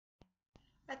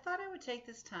I thought I would take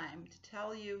this time to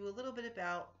tell you a little bit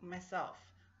about myself,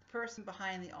 the person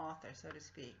behind the author, so to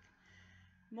speak.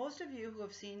 Most of you who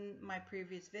have seen my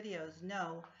previous videos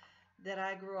know that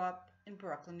I grew up in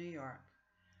Brooklyn, New York.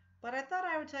 But I thought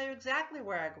I would tell you exactly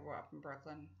where I grew up in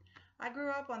Brooklyn. I grew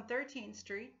up on 13th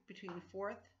Street between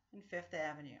 4th and 5th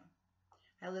Avenue.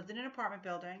 I lived in an apartment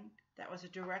building that was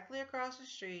directly across the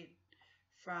street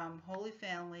from Holy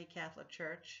Family Catholic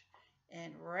Church,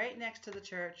 and right next to the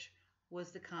church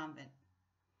was the convent.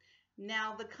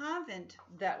 Now, the convent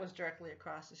that was directly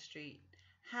across the street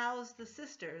housed the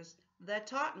sisters that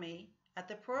taught me at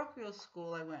the parochial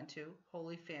school I went to,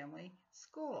 Holy Family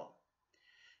School.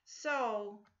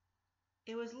 So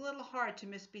it was a little hard to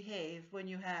misbehave when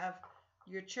you have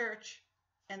your church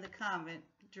and the convent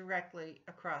directly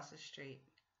across the street.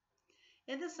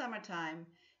 In the summertime,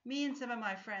 me and some of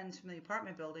my friends from the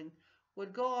apartment building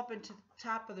would go up into the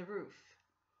top of the roof,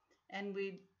 and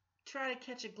we'd try to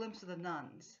catch a glimpse of the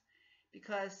nuns,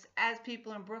 because as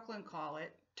people in Brooklyn call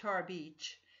it, Tar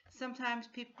Beach, sometimes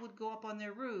people would go up on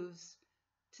their roofs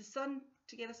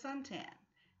to get a suntan.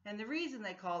 And the reason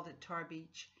they called it Tar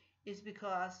Beach is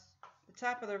because the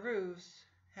top of the roofs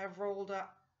have rolled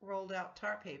out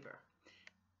tar paper.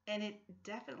 And it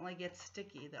definitely gets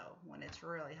sticky though when it's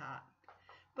really hot.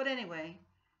 But anyway,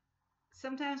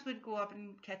 sometimes we'd go up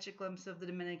and catch a glimpse of the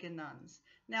Dominican nuns.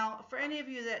 Now, for any of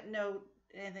you that know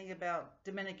anything about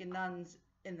Dominican nuns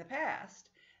in the past,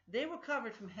 they were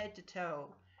covered from head to toe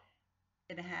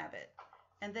in a habit.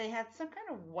 And they had some kind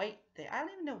of white thing. I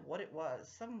don't even know what it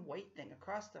was. Some white thing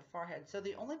across their forehead. So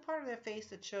the only part of their face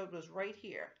that showed was right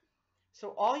here.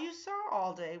 So all you saw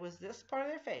all day was this part of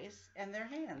their face and their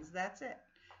hands. That's it.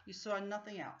 You saw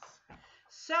nothing else.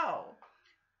 So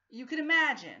you can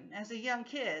imagine, as a young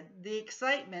kid, the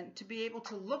excitement to be able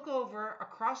to look over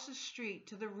across the street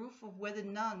to the roof of where the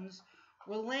nuns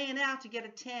were laying out to get a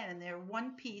tan in their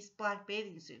one-piece black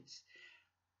bathing suits.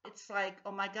 It's like,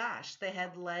 oh my gosh, they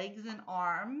had legs and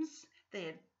arms, they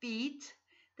had feet,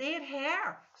 they had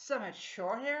hair. Some had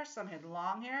short hair, some had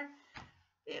long hair.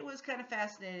 It was kind of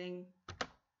fascinating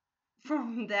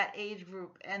from that age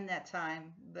group and that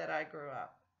time that I grew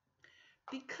up.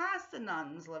 Because the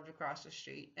nuns lived across the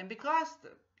street and because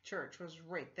the church was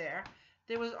right there,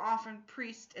 there was often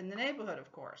priests in the neighborhood,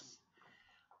 of course.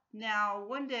 Now,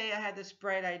 one day I had this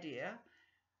bright idea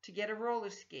to get a roller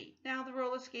skate. Now, the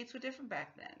roller skates were different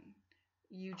back then.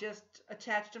 You just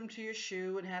attached them to your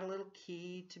shoe and had a little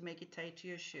key to make it tight to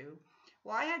your shoe.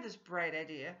 Well, I had this bright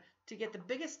idea to get the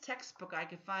biggest textbook I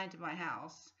could find in my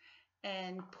house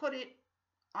and put it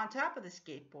on top of the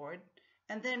skateboard,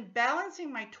 and then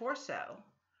balancing my torso,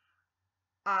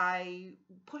 I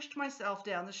pushed myself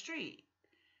down the street,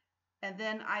 and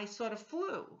then I sort of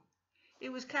flew.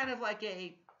 It was kind of like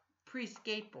a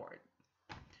pre-skateboard.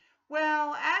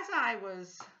 Well, as I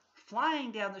was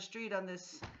flying down the street on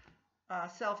this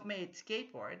self-made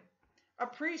skateboard, a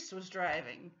priest was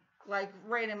driving, like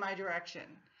right in my direction.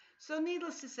 So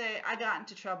needless to say, I got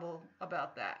into trouble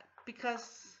about that,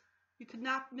 because you could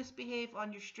not misbehave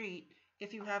on your street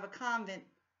if you have a convent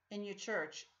and your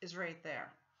church is right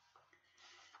there.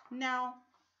 Now,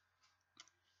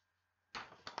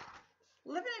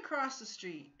 living across the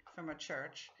street from a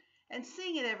church and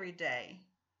seeing it every day,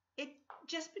 it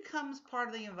just becomes part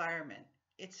of the environment.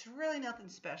 It's really nothing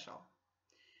special.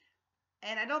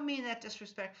 And I don't mean that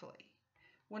disrespectfully.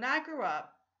 When I grew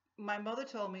up, my mother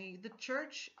told me the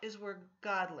church is where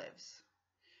God lives.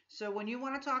 So when you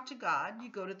want to talk to God,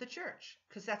 you go to the church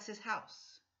because that's his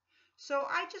house. So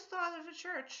I just thought of a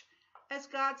church as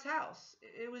God's house.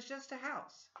 It was just a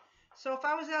house. So if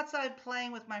I was outside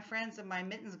playing with my friends and my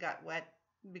mittens got wet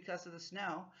because of the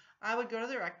snow, I would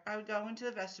go into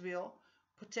the vestibule,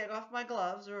 take off my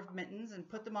gloves or mittens and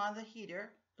put them on the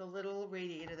heater, the little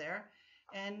radiator there,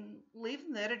 and leave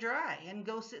them there to dry and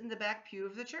go sit in the back pew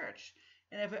of the church.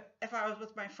 And if I was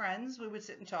with my friends, we would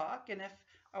sit and talk. And if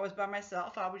I was by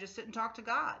myself, I would just sit and talk to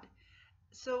God.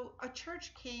 So a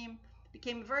church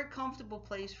became a very comfortable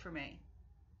place for me,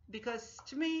 because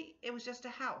to me, it was just a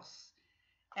house.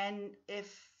 And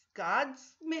if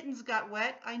God's mittens got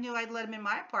wet, I knew I'd let him in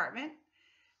my apartment.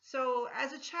 So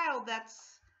as a child,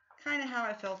 that's kind of how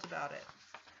I felt about it.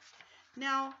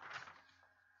 Now,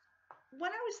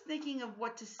 when I was thinking of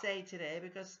what to say today,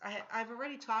 because I've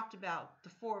already talked about the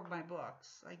 4 of my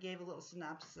books, I gave a little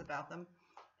synopsis about them,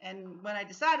 and when I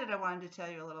decided I wanted to tell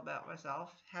you a little about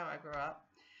myself, how I grew up,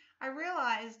 I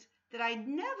realized that I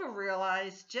never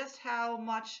realized just how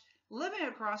much living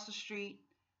across the street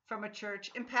from a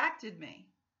church impacted me.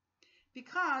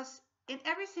 Because in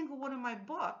every single one of my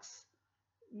books,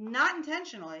 not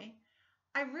intentionally,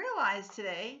 I realized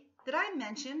today did I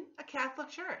mention a Catholic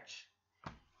church?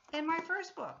 In my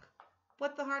first book,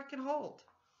 What the Heart Can Hold,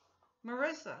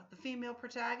 Marissa, the female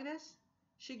protagonist,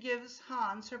 she gives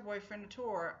Hans, her boyfriend, a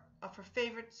tour of her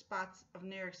favorite spots of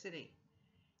New York City.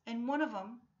 And one of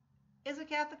them is a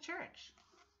Catholic church.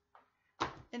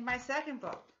 In my second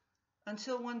book,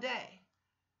 Until One Day,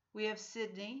 we have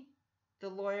Sydney, the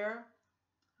lawyer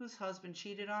whose husband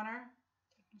cheated on her.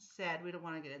 Sad, we don't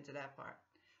want to get into that part.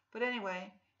 But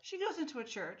anyway, she goes into a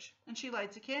church and she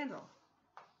lights a candle.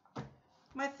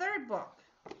 My third book,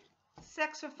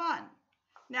 Sex for Fun.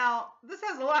 Now, this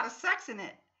has a lot of sex in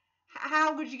it.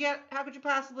 How could you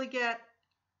possibly get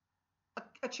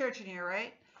a church in here,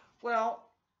 right? Well,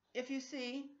 if you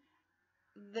see,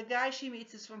 the guy she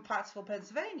meets is from Pottsville,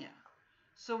 Pennsylvania.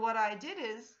 So what I did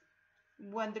is,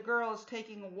 when the girl is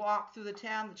taking a walk through the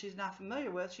town that she's not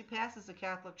familiar with, she passes a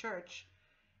Catholic church.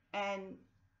 And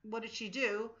what did she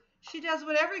do? She does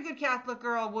what every good Catholic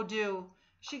girl will do.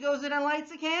 She goes in and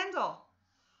lights a candle.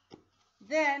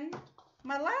 Then,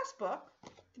 my last book,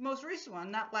 the most recent one,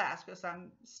 not last because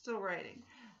I'm still writing,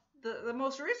 the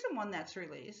most recent one that's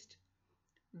released,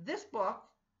 this book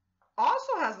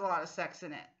also has a lot of sex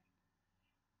in it.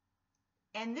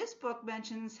 And this book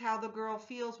mentions how the girl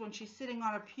feels when she's sitting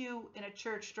on a pew in a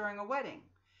church during a wedding.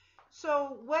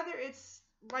 So whether it's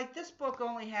like this book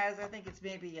only has, I think it's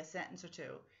maybe a sentence or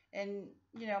two. And,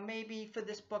 maybe for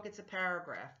this book it's a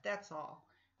paragraph. That's all.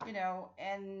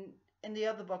 And in the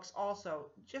other books also,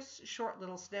 just short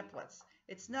little snippets.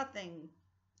 It's nothing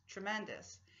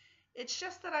tremendous. It's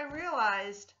just that I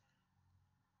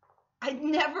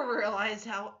never realized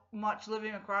how much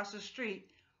living across the street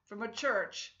from a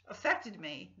church affected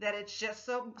me, that it's just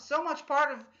so much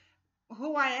part of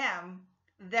who I am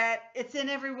that it's in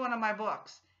every one of my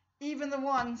books, even the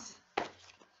ones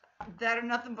that are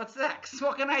nothing but sex.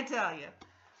 What can I tell you?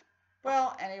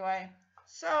 Well, anyway,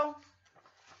 so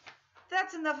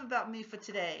that's enough about me for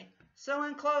today. So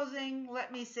in closing,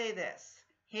 let me say this.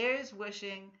 Here's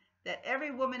wishing that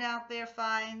every woman out there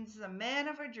finds the man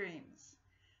of her dreams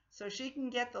so she can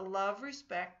get the love,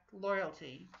 respect,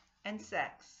 loyalty, and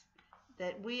sex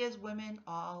that we as women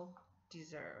all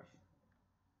deserve.